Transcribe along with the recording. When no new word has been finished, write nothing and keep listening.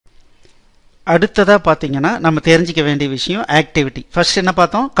அடுத்ததா பாத்தீங்கன்னா நம்ம தெரிஞ்சிக்க வேண்டிய விஷயம் ஆக்டிவிட்டி. ஃபர்ஸ்ட் என்ன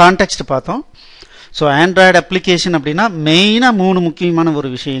பார்த்தோம்? கான்டெக்ஸ்ட் பார்த்தோம். ஸோ ஆண்ட்ராய்டு அப்ளிகேஷன் அப்படின்னா மெயினாக 3 முக்கியமான ஒரு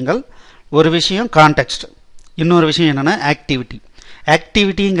விஷயங்கள். ஒரு விஷயம் கான்டெக்ஸ்ட், இன்னொரு விஷயம் என்னென்னா ஆக்டிவிட்டி.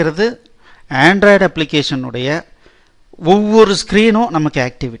 ஆக்டிவிட்டிங்கிறது ஆண்ட்ராய்டு அப்ளிகேஷனுடைய ஒவ்வொரு ஸ்க்ரீனும் நமக்கு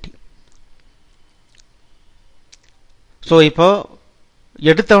ஆக்டிவிட்டி. ஸோ இப்போ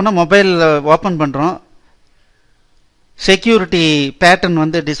எடுத்தவொன்னே மொபைல் ஓப்பன் பண்ணுறோம், செக்யூரிட்டி பேட்டர்ன்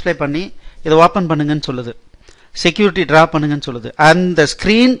வந்து டிஸ்பிளே பண்ணி இதை ஓப்பன் பண்ணுங்கன்னு சொல்லுது, செக்யூரிட்டி ட்ரா பண்ணுங்கன்னு சொல்லுது. அந்த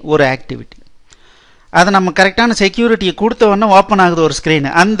ஸ்க்ரீன் ஒரு ஆக்டிவிட்டி. அதை நம்ம கரெக்டான செக்யூரிட்டியை கொடுத்த உடனே ஓப்பன் ஆகுது ஒரு ஸ்க்ரீன்,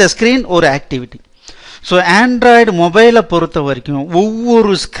 அந்த ஸ்க்ரீன் ஒரு ஆக்டிவிட்டி. ஸோ ஆண்ட்ராய்டு மொபைலை பொறுத்த வரைக்கும்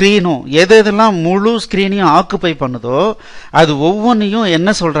ஒவ்வொரு ஸ்க்ரீனும் எதெல்லாம் முழு ஸ்க்ரீனையும் ஆக்குப்பை பண்ணுதோ அது ஒவ்வொன்றையும் என்ன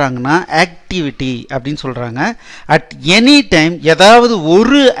சொல்கிறாங்கன்னா ஆக்டிவிட்டி அப்படின்னு சொல்கிறாங்க. அட் எனி டைம் ஏதாவது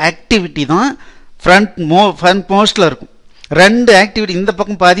ஒரு ஆக்டிவிட்டி தான் ஃப்ரண்ட் மோஸ்டில் இருக்கும். 2 ஆக்டிவிட்டி, இந்த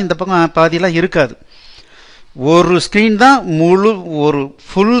பக்கம் பாதி இந்த பக்கம் பாதியெல்லாம் இருக்காது. ஒரு ஸ்க்ரீன் தான் முழு, ஒரு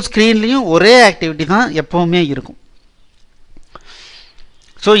ஃபுல் ஸ்க்ரீன்லேயும் ஒரே ஆக்டிவிட்டி தான் எப்போவுமே இருக்கும்.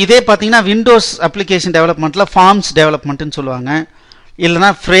 ஸோ இதே பார்த்தீங்கன்னா விண்டோஸ் அப்ளிகேஷன் டெவலப்மெண்ட்டில் ஃபார்ம்ஸ் டெவலப்மெண்ட்டுன்னு சொல்லுவாங்க, இல்லைனா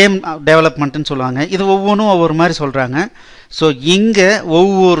ஃப்ரேம் டெவலப்மெண்ட்டுன்னு சொல்லுவாங்க. இது ஒவ்வொன்றும் ஒவ்வொரு மாதிரி சொல்கிறாங்க. ஸோ இங்கே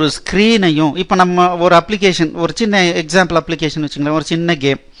ஒவ்வொரு ஸ்க்ரீனையும் இப்போ நம்ம ஒரு அப்ளிகேஷன், ஒரு சின்ன எக்ஸாம்பிள் அப்ளிகேஷன் வச்சுக்கலாம், ஒரு சின்ன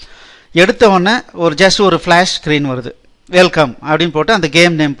கேம் எடுத்த உடனே ஜஸ்ட் ஒரு ஃப்ளாஷ் ஸ்க்ரீன் வருது, வெல்கம் அப்படின்னு போட்டு அந்த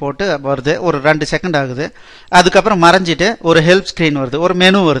கேம் நேம் போட்டு வருது, ஒரு 2 செகண்ட் ஆகுது. அதுக்கப்புறம் மறைஞ்சிட்டு ஒரு ஹெல்ப் ஸ்க்ரீன் வருது, ஒரு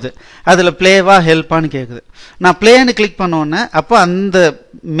மெனு வருது, அதில் பிளேவா ஹெல்ப்பான்னு கேட்குது. நான் பிளேன்னு கிளிக் பண்ணோன்னே அப்போ அந்த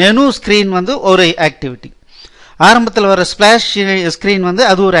மெனு ஸ்க்ரீன் வந்து ஒரு ஆக்டிவிட்டி. ஆரம்பத்தில் வர ஸ்பிளாஷ் ஸ்க்ரீன் வந்து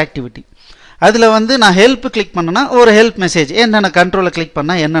அது ஒரு ஆக்டிவிட்டி. அதில் வந்து நான் ஹெல்ப் கிளிக் பண்ணேன்னா ஒரு ஹெல்ப் மெசேஜ், என்னென்ன கண்ட்ரோலை கிளிக்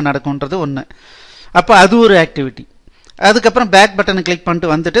பண்ணால் என்ன நடக்கும்ன்றது ஒன்று, அப்போ அது ஒரு ஆக்டிவிட்டி. அதுக்கப்புறம் பேக் பட்டனை கிளிக்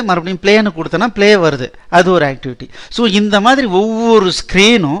பண்ணிட்டு வந்துட்டு மறுபடியும் பிளேன்னு கொடுத்தனா பிளே வருது, அது ஒரு ஆக்டிவிட்டி. ஸோ இந்த மாதிரி ஒவ்வொரு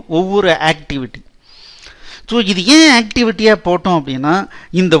ஸ்க்ரீனும் ஒவ்வொரு ஆக்டிவிட்டி. ஸோ இது ஏன் ஆக்டிவிட்டியாக போட்டோம் அப்படின்னா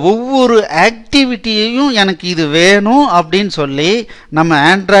இந்த ஒவ்வொரு ஆக்டிவிட்டியையும் எனக்கு இது வேணும் அப்படின்னு சொல்லி நம்ம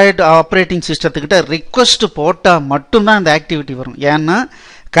ஆண்ட்ராய்டு ஆப்ரேட்டிங் சிஸ்டத்துக்கிட்ட ரிக்வெஸ்ட் போட்டால் மட்டும்தான் அந்த ஆக்டிவிட்டி வரும். ஏன்னா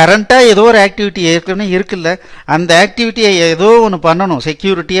கரண்ட்டாக ஏதோ ஒரு ஆக்டிவிட்டி ஏற்கனவே இருக்குல்ல, அந்த ஆக்டிவிட்டியை ஏதோ ஒன்று பண்ணணும்,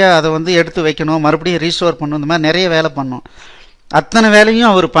 செக்யூரிட்டியாக அதை வந்து எடுத்து வைக்கணும், மறுபடியும் ரீஸ்டோர் பண்ணணும், இந்த மாதிரி நிறைய வேலை பண்ணணும். அத்தனை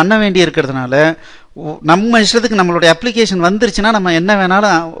வேலையும் அவர் பண்ண வேண்டி இருக்கிறதுனால நம்ம இஷ்டத்துக்கு நம்மளுடைய அப்ளிகேஷன் வந்துருச்சுன்னா நம்ம என்ன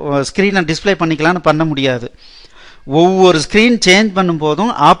வேணாலும் ஸ்க்ரீனை டிஸ்பிளே பண்ணிக்கலாம்னு பண்ண முடியாது. ஒவ்வொரு ஸ்க்ரீன் சேஞ்ச் பண்ணும்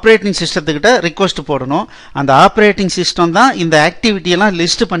போதும் ஆப்ரேட்டிங் சிஸ்டத்துக்கிட்ட ரிக்வெஸ்ட் போடணும். அந்த ஆப்ரேட்டிங் சிஸ்டம் தான் இந்த ஆக்டிவிட்டியெல்லாம்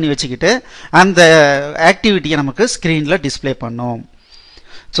லிஸ்ட் பண்ணி வச்சுக்கிட்டு அந்த ஆக்டிவிட்டியை நமக்கு ஸ்க்ரீனில் டிஸ்பிளே பண்ணும்.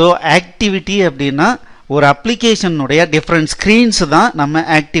 ஸோ ஆக்டிவிட்டி அப்படின்னா ஒரு அப்ளிகேஷனுடைய டிஃப்ரெண்ட் ஸ்க்ரீன்ஸ் தான் நம்ம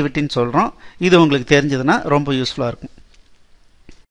ஆக்டிவிட்டின்னு சொல்கிறோம். இது உங்களுக்கு தெரிஞ்சதுன்னா ரொம்ப யூஸ்ஃபுல்லாக இருக்கும்.